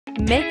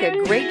Make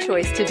a great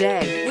choice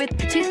today with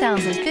the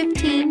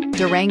 2015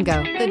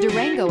 Durango. The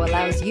Durango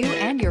allows you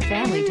and your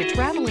family to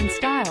travel in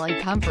style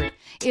and comfort.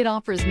 It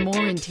offers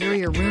more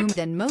interior room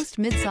than most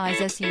midsize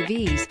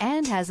SUVs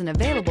and has an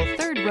available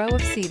third row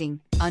of seating.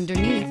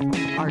 Underneath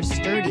are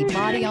sturdy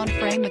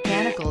body-on-frame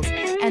mechanicals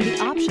and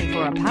the option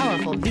for a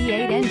powerful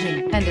V8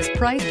 engine, and is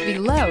priced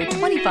below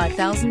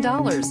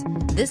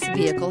 $25,000. This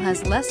vehicle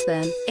has less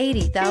than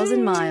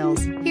 80,000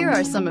 miles. Here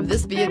are some of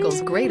this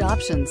vehicle's great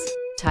options: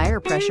 tire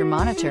pressure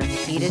monitor,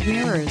 heated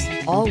mirrors,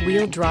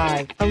 all-wheel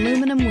drive,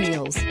 aluminum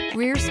wheels,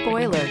 rear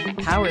spoiler,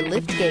 power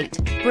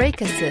liftgate,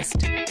 brake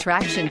assist,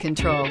 traction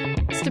control,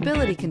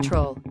 stability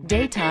control,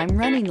 daytime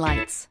running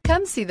lights.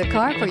 Come see the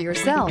car for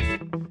yourself.